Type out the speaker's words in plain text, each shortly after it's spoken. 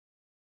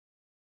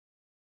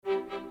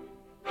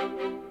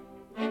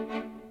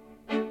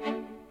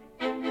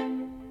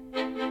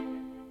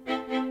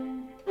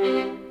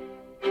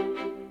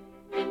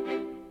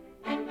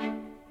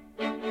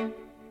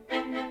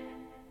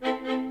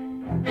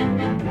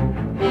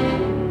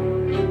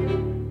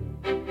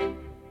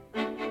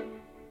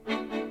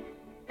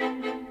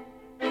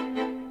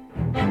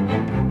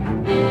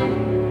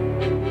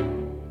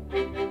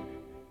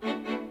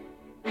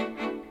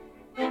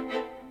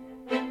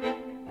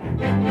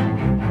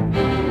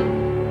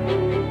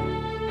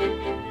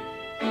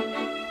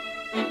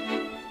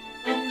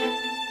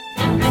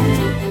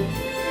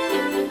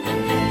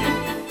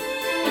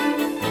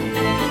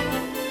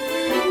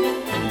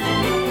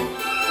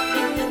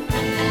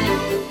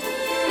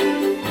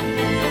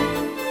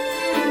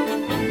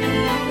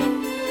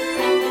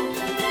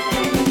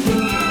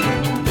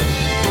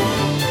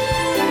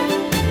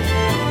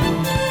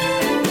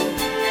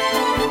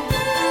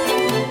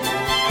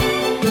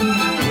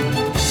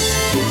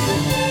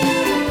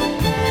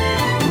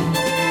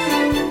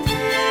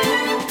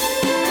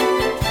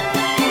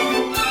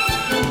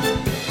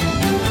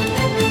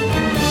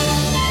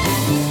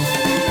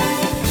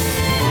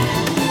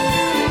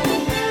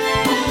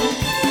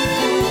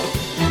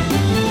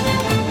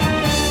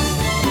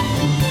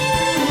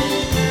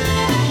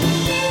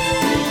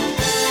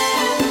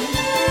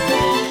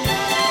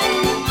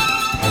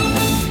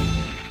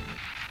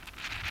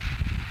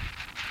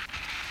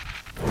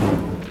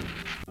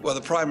Well,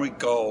 the primary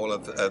goal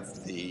of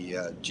the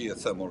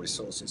Geothermal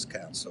Resources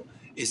Council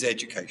is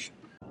education.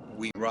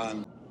 We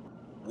run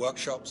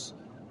workshops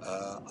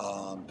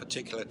on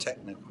particular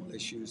technical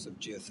issues of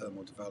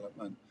geothermal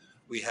development.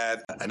 We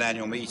have an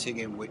annual meeting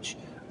in which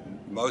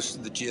most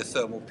of the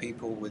geothermal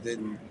people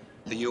within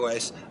the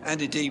US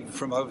and indeed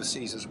from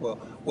overseas as well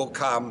will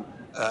come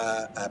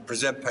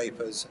present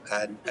papers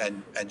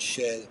and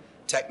share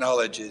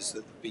technologies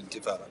that have been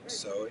developed.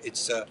 So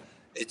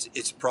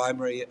it's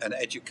primary an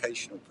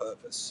educational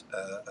purpose,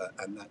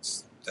 and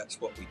that's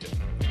what we do.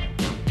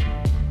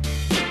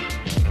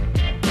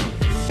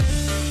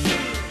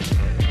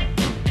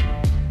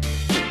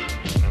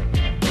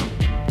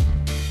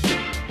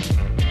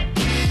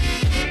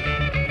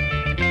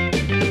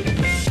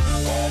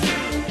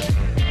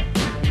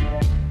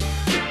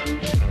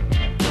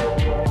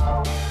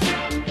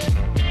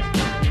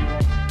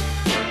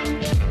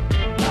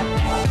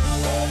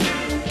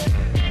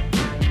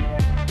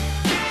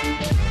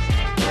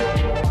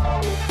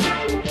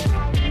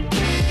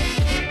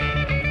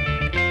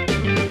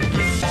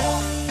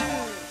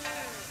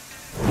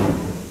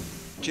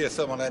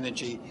 Geothermal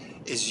energy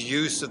is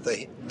use of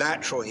the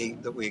natural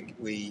heat that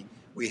we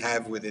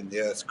have within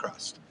the Earth's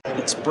crust.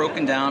 It's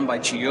broken down by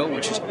geo,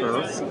 which is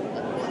Earth,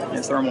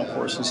 and thermal, of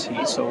course, is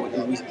heat. So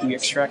we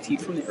extract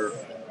heat from the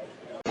Earth.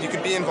 You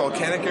could be in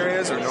volcanic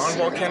areas or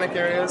non-volcanic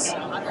areas.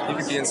 You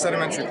could be in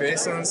sedimentary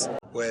basins.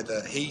 Where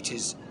the heat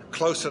is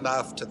close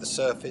enough to the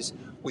surface,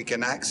 we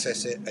can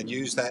access it and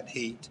use that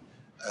heat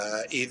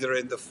either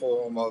in the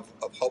form of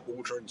hot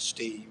water and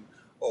steam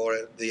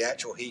or the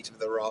actual heat of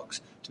the rocks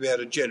to be able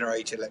to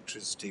generate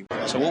electricity.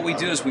 So what we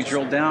do is we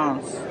drill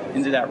down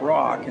into that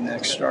rock and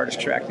then start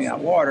extracting that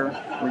water,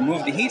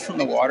 remove the heat from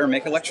the water,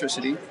 make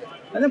electricity,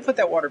 and then put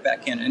that water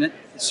back in. And it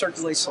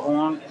circulates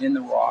along in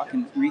the rock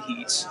and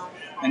reheats,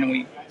 and then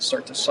we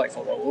start to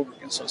cycle all over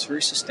again. So it's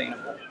very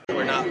sustainable.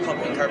 We're not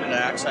pumping carbon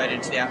dioxide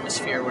into the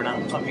atmosphere. We're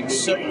not pumping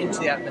soot into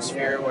the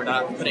atmosphere. We're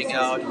not putting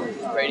out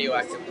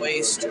radioactive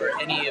waste or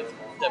any of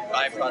the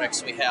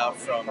byproducts we have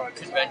from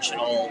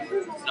conventional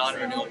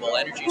non-renewable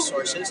energy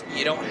sources.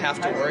 You don't have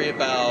to worry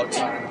about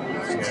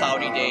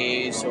cloudy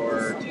days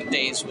or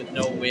days with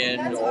no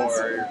wind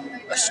or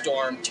a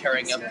storm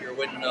tearing up your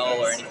windmill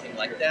or anything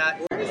like that.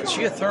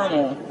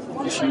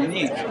 Geothermal is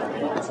unique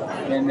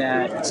in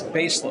that it's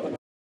baseload.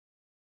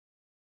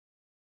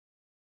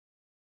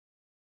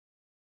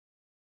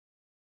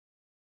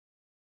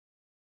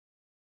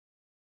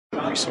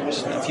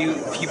 Resource.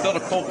 If you build a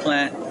coal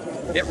plant,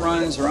 it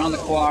runs around the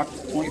clock,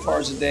 24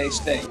 hours a day,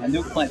 steady. A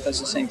nuke plant does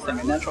the same thing.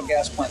 A natural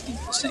gas plant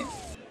does the same.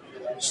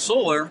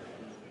 Solar,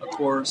 of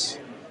course,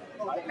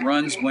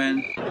 runs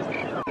when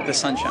the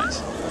sun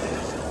shines.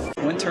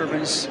 Wind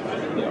turbines,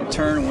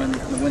 turn when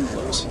the wind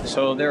blows.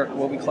 So they're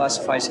what we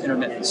classify as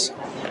intermittents.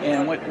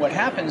 And what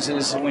happens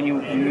is when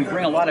you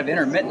bring a lot of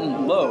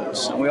intermittent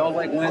loads, and we all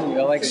like wind, we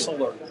all like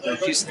solar, they're a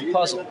piece of the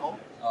puzzle.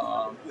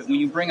 But when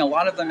you bring a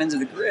lot of them into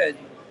the grid,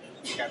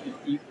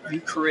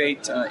 you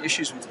create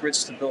issues with grid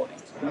stability.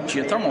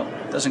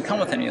 Geothermal doesn't come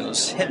with any of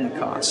those hidden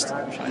costs.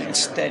 It's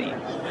steady.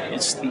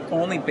 It's the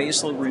only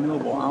baseload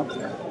renewable out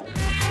there.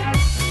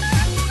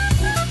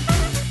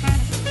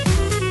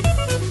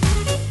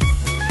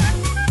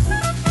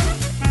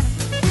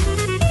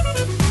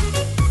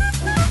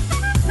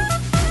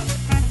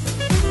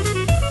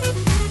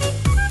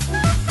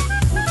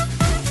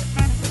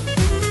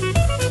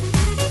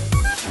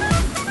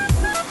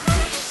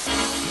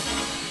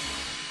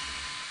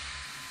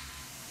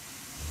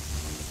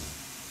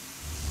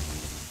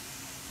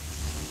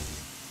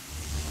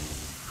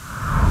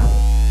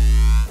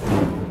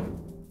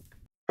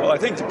 Well, I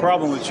think the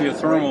problem with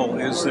geothermal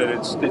is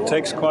that it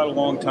takes quite a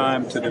long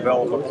time to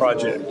develop a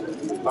project,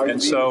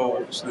 and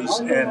so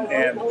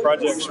and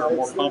projects are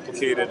more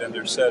complicated in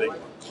their setting.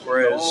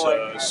 Whereas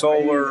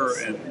solar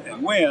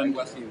and wind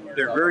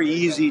they're very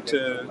easy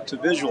to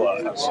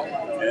visualize,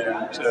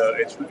 and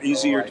it's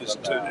easier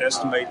to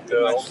estimate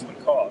the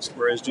ultimate cost.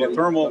 Whereas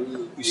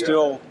geothermal, we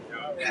still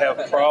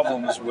have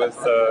problems with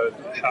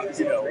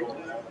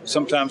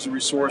sometimes the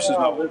resource is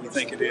not what we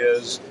think it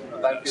is.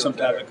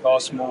 Sometimes it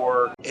costs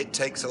more. It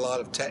takes a lot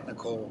of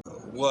technical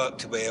work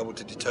to be able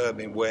to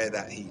determine where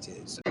that heat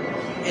is.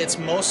 It's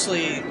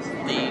mostly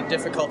the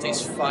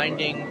difficulties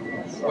finding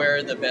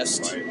where the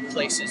best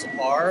places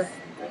are,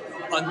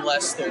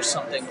 unless there's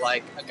something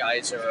like a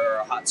geyser or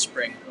a hot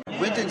spring.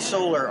 Wind and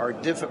solar are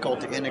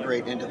difficult to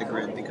integrate into the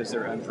grid because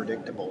they're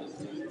unpredictable.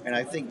 And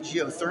I think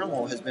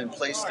geothermal has been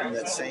placed in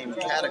that same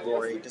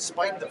category,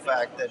 despite the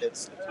fact that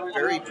it's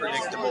very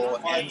predictable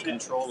and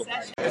controllable.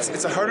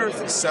 It's a harder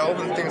sell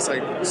than things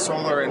like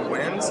solar and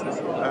wind,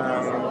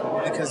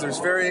 because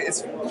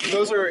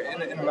those are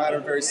in a matter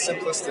of very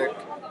simplistic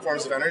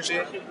forms of energy.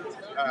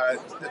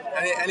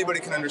 Anybody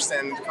can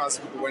understand the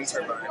concept of the wind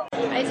turbine.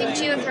 I think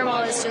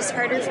geothermal is just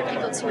harder for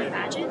people to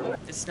imagine.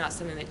 It's not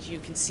something that you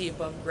can see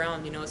above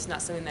ground. It's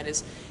not something that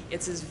it's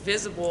as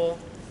visible,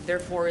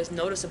 therefore as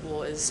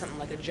noticeable as something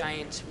like a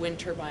giant wind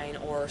turbine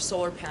or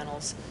solar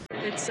panels.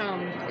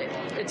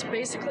 It's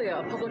basically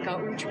a public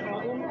outreach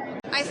problem.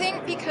 I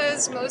think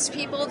because most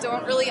people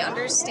don't really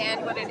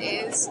understand what it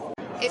is.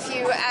 If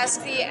you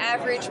ask the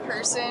average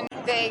person,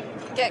 they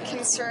get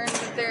concerned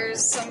that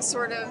there's some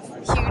sort of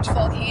huge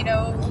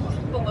volcano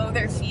below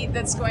their feet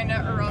that's going to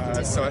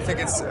erupt. So I think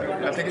it's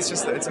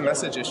a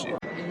message issue.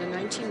 In the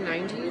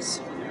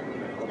 1990s,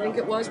 I think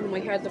it was when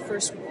we had the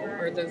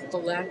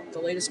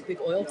latest big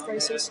oil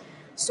crisis,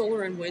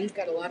 solar and wind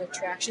got a lot of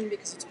traction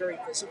because it's very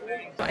visible.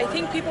 I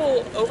think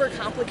people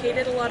overcomplicate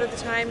it a lot of the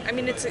time. I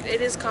mean,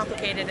 it is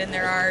complicated, and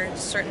there are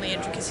certainly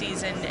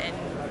intricacies and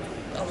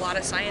a lot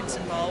of science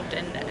involved,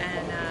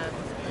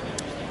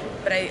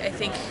 but I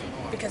think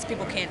because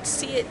people can't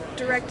see it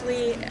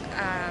directly,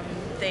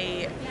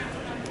 they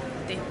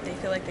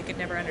feel like they could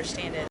never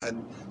understand it.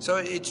 And so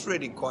it's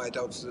really quite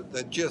obvious that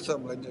the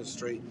geothermal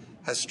industry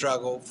has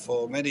struggled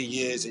for many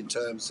years in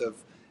terms of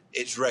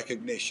its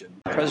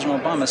recognition.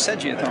 President Obama said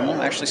geothermal,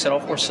 actually said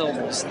all four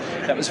syllables.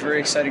 That was very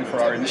exciting for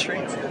our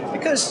industry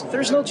because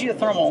there's no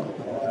geothermal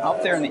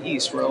out there in the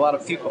east where a lot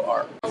of people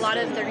are. A lot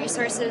of the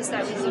resources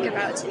that we think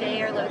about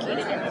today are located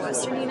in the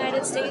western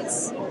United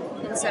States,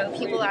 and so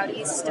people out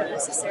east don't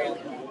necessarily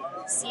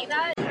see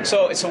that.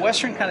 So it's a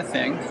western kind of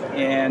thing,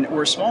 and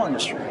we're a small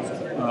industry,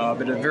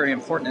 but a very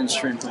important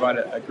industry and provide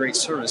a great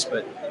service.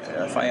 But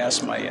if I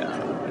ask my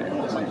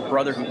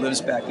brother who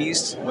lives back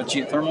east what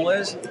geothermal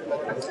is,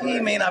 he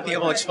may not be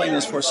able to explain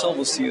those four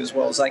syllables to you as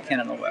well as I can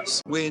in the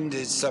west. Wind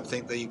is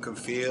something that you can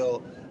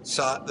feel.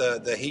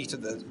 The heat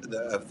of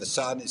the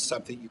sun is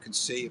something you can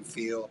see and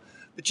feel.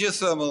 But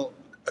geothermal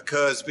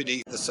occurs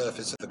beneath the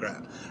surface of the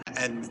ground,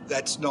 and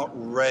that's not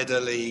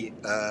readily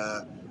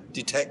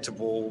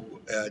detectable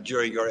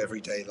during your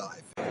everyday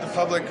life. The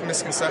public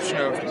misconception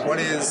of what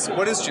is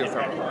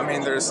geothermal. I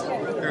mean,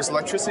 there's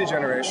electricity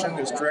generation,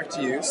 there's direct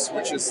use,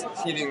 which is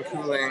heating,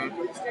 cooling,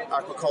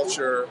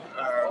 aquaculture,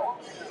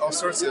 all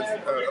sorts of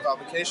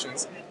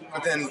applications.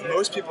 But then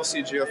most people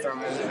see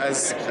geothermal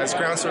as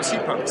ground source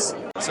heat pumps.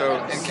 So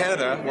in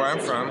Canada, where I'm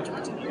from,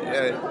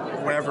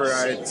 whenever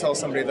I tell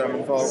somebody that I'm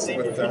involved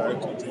with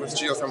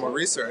geothermal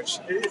research,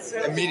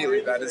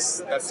 immediately that's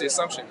the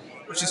assumption,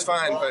 which is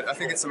fine, but I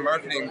think it's a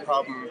marketing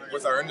problem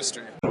with our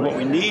industry. What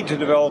we need to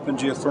develop in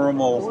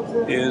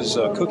geothermal is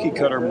a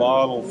cookie-cutter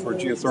model for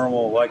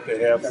geothermal like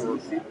they have for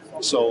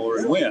solar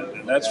and wind,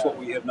 and that's what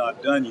we have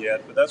not done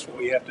yet, but that's what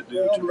we have to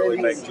do to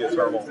really make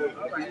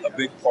geothermal a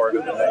big part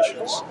of the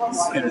nation's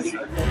energy.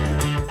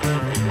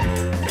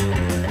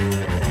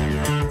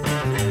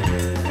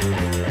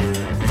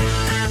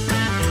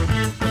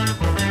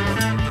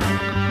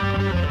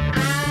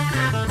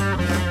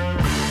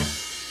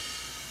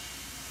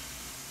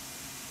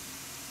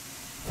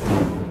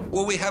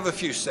 Well, we have a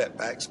few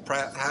setbacks.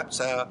 Perhaps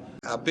our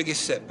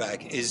biggest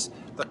setback is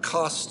the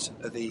cost,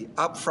 the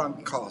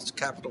upfront cost,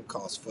 capital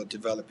cost for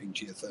developing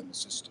geothermal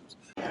systems.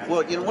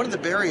 Well, one of the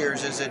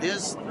barriers is it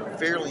is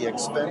fairly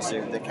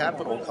expensive. The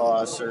capital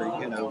costs are,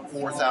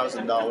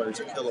 $4,000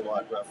 a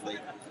kilowatt roughly.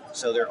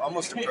 So they're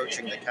almost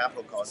approaching the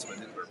capital cost of a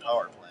nuclear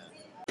power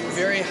plant.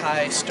 Very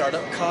high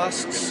startup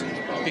costs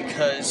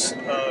because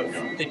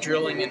of the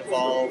drilling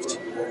involved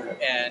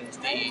and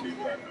the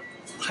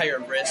higher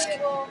risk.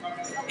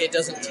 It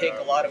doesn't take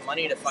a lot of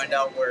money to find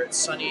out where it's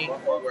sunny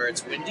or where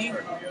it's windy.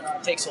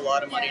 It takes a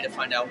lot of money to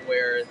find out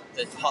where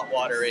the hot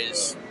water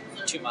is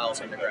 2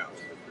 miles underground.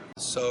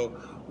 So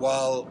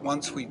while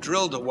once we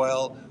drilled a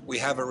well, we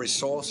have a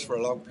resource for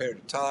a long period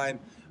of time,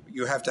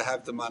 you have to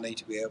have the money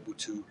to be able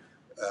to,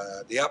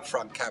 the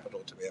upfront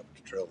capital to be able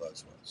to drill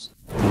those wells.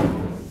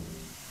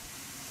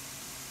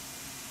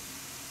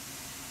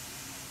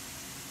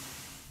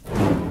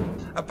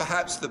 And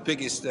perhaps the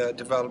biggest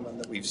development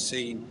that we've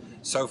seen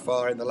so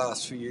far in the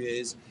last few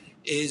years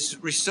is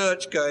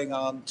research going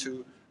on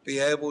to be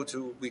able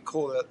to, we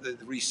call it the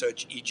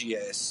research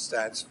EGS,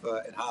 stands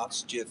for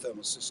Enhanced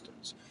Geothermal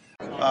Systems.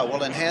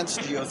 Well,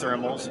 enhanced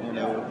geothermals,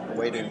 a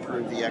way to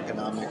improve the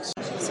economics.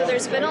 So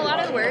there's been a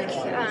lot of work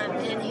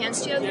in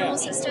enhanced geothermal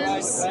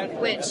systems,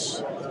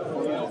 which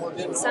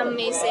some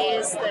may say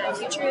is the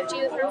future of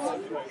geothermal,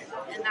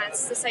 and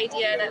that's this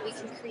idea that we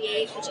can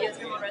create a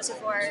geothermal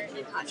reservoir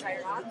in hot, dry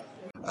rock.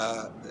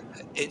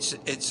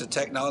 It's a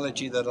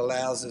technology that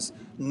allows us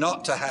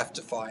not to have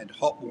to find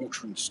hot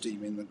water and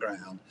steam in the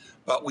ground,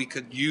 but we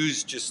could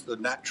use just the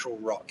natural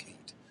rock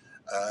heat.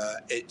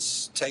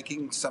 It's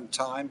taking some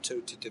time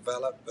to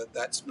develop, but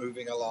that's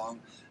moving along,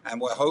 and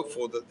we're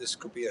hopeful that this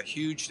could be a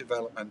huge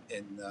development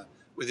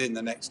within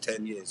the next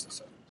 10 years or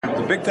so.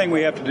 The big thing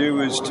we have to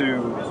do is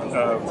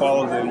to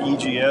follow the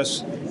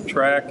EGS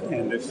track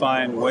and to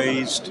find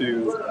ways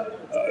to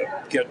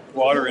get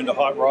water into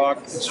hot rock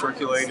and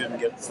circulate it and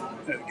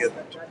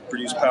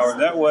produce power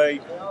that way.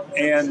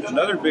 And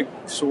another big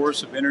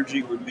source of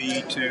energy would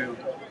be to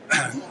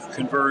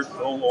convert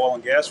old oil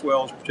and gas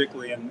wells,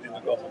 particularly in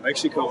the Gulf of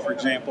Mexico, for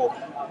example,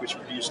 which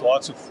produce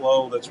lots of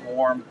flow that's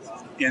warm,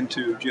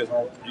 into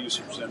geothermal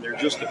producers. And there are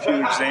just a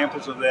few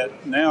examples of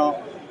that now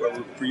where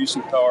we're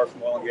producing power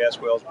from oil and gas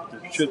wells, but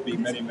there should be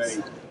many,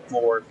 many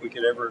more if we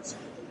could ever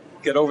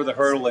get over the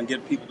hurdle and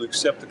get people to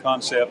accept the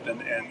concept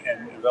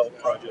and develop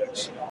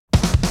projects.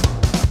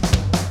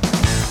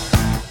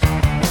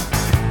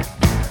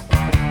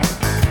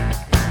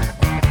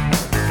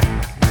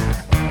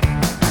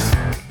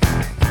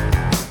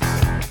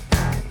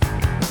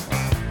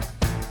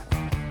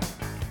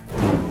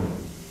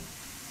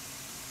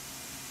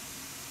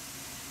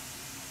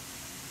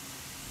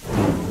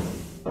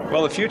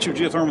 Well, the future of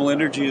geothermal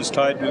energy is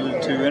tied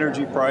to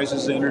energy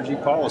prices and energy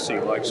policy,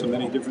 like so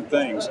many different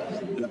things.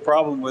 And the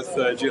problem with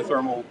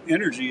geothermal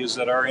energy is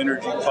that our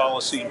energy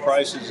policy and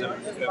prices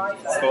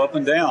go up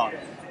and down.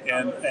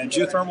 And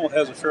geothermal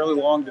has a fairly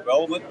long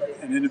development.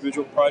 An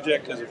individual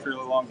project has a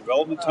fairly long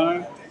development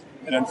time.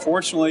 And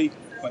unfortunately,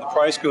 when the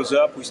price goes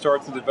up, we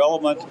start the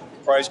development,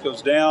 the price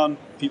goes down,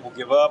 people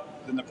give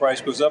up, then the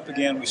price goes up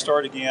again, we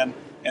start again.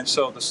 And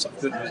so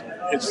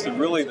it's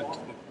really the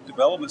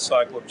development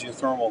cycle of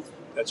geothermal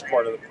that's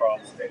part of the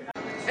problem.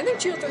 I think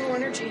geothermal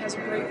energy has a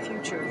bright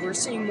future. We're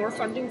seeing more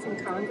funding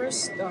from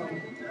Congress.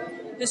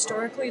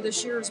 Historically,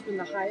 this year has been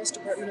the highest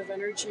Department of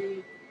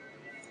Energy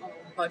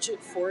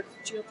budget for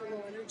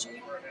geothermal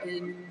energy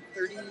in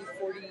 30,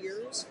 40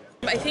 years.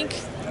 I think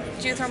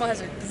geothermal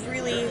has a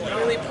really,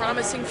 really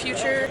promising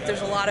future.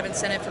 There's a lot of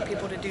incentive for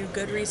people to do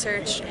good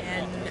research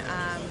and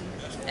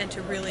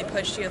to really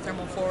push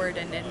geothermal forward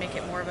and make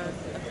it more of a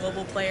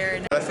global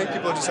player. I think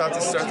people just have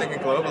to start thinking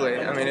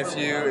globally. I mean, if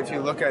you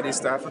look at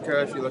East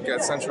Africa, if you look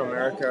at Central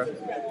America,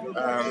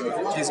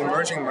 these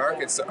emerging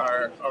markets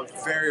are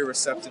very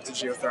receptive to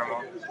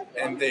geothermal,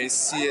 and they've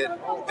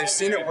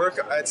seen it work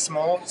at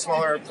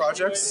smaller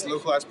projects,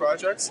 localized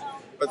projects,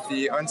 but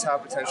the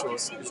untapped potential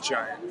is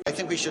giant. I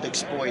think we should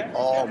exploit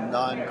all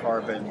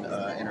non-carbon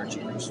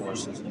energy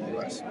resources in the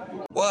U.S.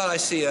 Well, I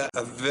see a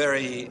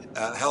very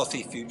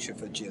healthy future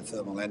for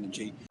geothermal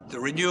energy. The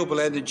renewable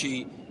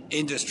energy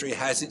industry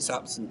has its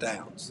ups and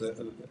downs.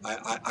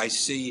 I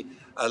see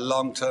a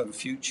long-term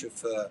future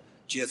for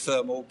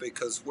geothermal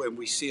because when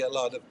we see a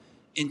lot of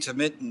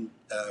intermittent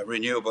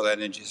renewable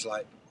energies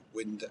like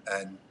wind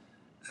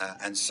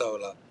and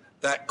solar,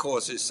 that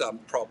causes some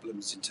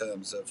problems in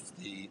terms of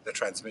the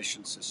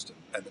transmission system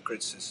and the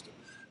grid system.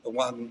 The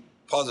one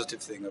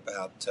positive thing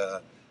about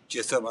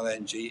geothermal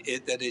energy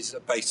is that it's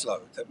a base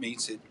load. That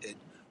means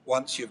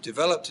once you've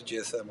developed a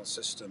geothermal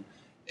system,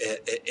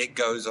 it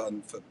goes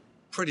on for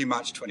pretty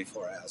much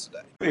 24 hours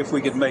a day. If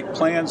we could make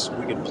plans,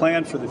 we could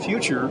plan for the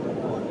future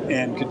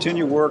and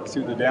continue work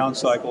through the down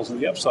cycles and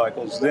the up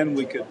cycles, then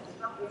we could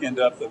end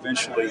up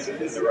eventually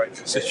in the right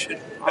position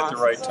at the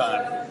right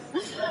time.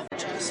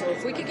 So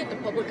if we could get the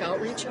public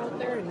outreach out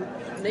there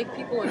and make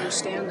people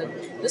understand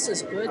that this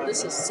is good,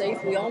 this is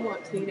safe, we all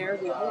want clean air,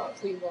 we all want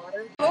clean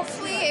water.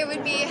 Hopefully it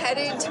would be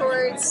headed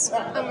towards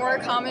a more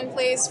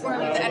commonplace form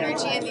of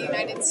energy in the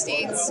United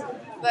States.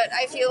 But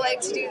I feel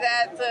like to do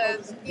that,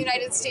 the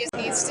United States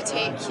needs to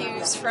take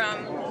cues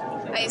from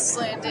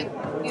Iceland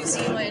and New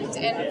Zealand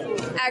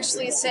and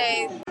actually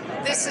say,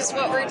 this is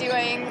what we're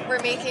doing,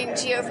 we're making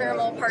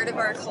geothermal part of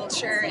our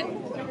culture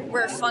and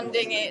we're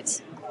funding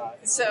it,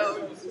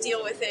 so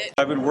deal with it.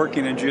 I've been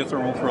working in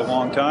geothermal for a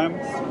long time,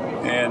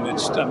 and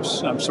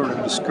I'm sort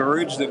of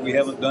discouraged that we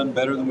haven't done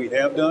better than we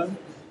have done.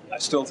 I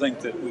still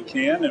think that we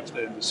can if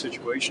the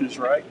situation is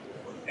right,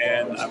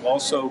 and I'm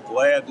also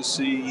glad to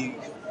see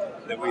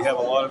that we have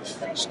a lot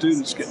of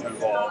students getting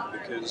involved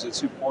because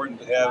it's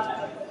important to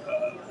have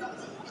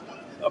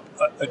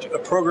a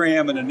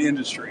program and an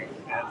industry,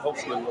 and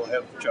hopefully we'll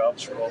have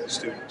jobs for all the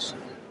students.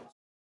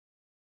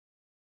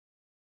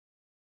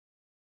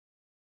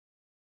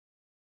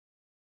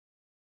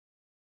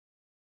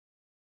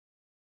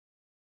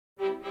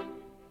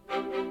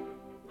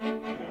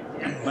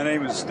 My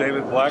name is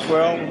David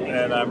Blackwell,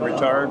 and I'm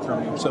retired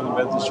from Southern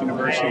Methodist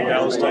University in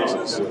Dallas,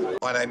 Texas.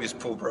 My name is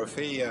Paul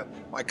Brophy.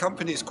 My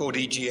company is called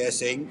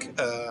EGS Inc.,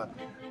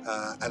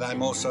 and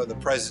I'm also the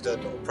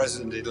president or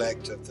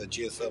president-elect of the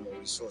Geothermal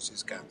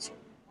Resources Council.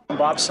 I'm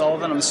Bob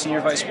Sullivan. I'm the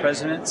Senior Vice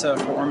President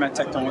for Ormat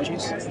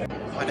Technologies.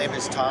 My name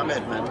is Tom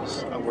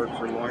Edmonds. I work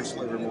for Lawrence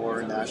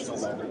Livermore National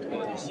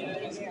Laboratories,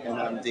 and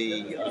I'm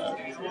the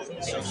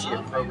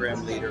Associate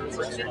Program Leader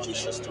for Energy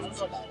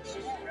Systems.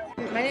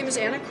 My name is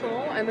Anna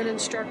Kroll. I'm an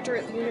instructor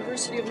at the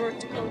University of North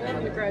Dakota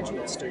and a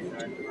graduate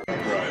student.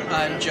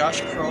 I'm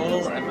Josh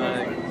Kroll. I'm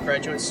a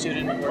graduate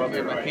student working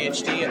on my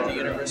PhD at the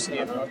University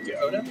of North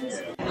Dakota.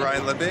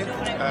 Ryan Libby.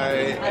 I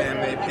am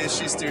a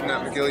PhD student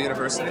at McGill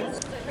University.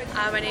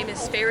 My name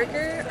is Faye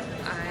Ricker.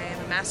 I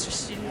am a master's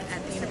student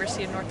at the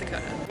University of North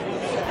Dakota.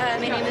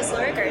 My name is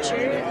Laura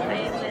Garcher. I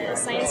am the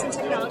Science and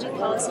Technology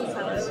Policy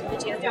Fellow of the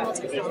Geothermal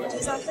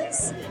Technologies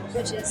Office,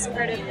 which is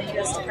part of the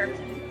U.S. Department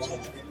of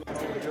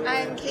Energy.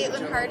 I'm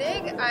Caitlin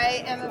Hardig.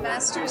 I am a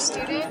master's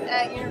student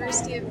at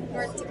University of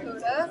North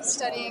Dakota,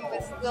 studying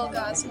with Will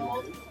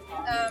Gosmold,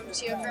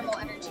 geothermal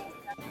energy.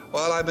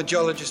 Well, I'm a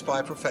geologist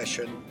by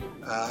profession.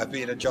 I've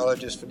been a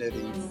geologist for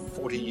nearly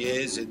 40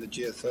 years in the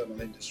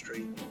geothermal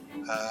industry.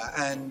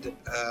 And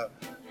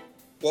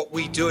what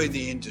we do in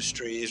the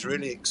industry is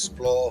really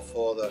explore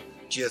for the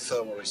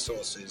geothermal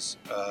resources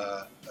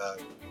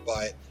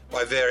by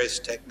various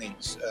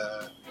techniques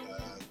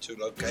to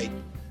locate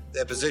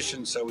their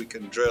position so we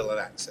can drill and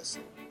access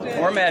them.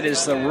 Ormat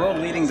is the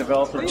world-leading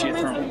developer of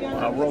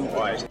geothermal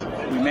worldwide.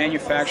 We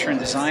manufacture and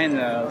design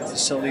the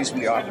facilities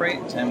we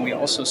operate, and we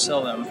also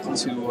sell them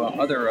to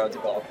other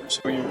developers.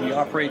 We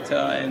operate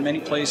in many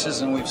places,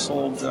 and we've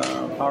sold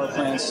power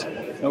plants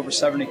in over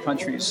 70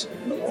 countries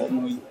in the world,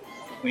 and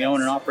we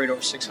own and operate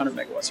over 600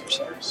 megawatts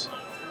ourselves.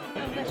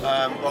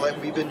 Well,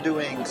 we've been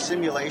doing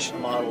simulation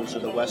models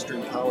of the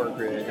Western power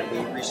grid, and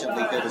we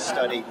recently did a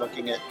study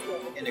looking at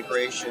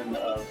integration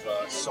of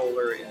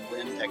solar and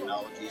wind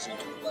technologies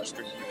into the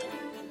Western grid.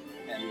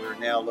 And we're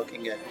now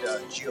looking at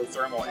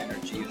geothermal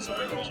energy as a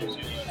way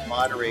to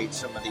moderate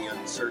some of the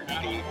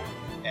uncertainty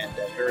and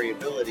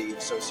variability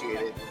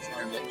associated with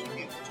intermittent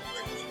energy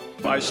generation.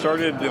 I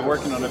started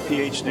working on a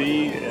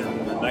PhD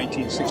in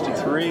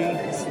 1963,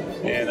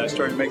 and I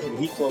started making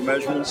heat flow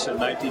measurements in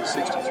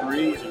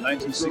 1963. And in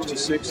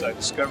 1966, I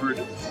discovered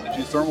a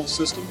geothermal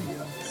system,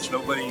 which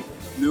nobody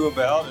knew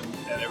about,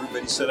 and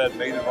everybody said I'd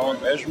made the wrong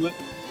measurement.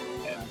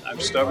 And I'm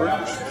stubborn,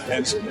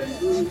 and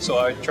so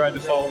I tried to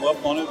follow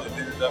up on it, and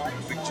ended up with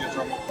a big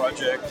geothermal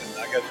project, and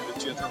I got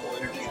into geothermal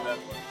energy in that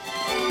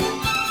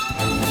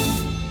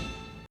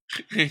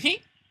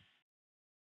way.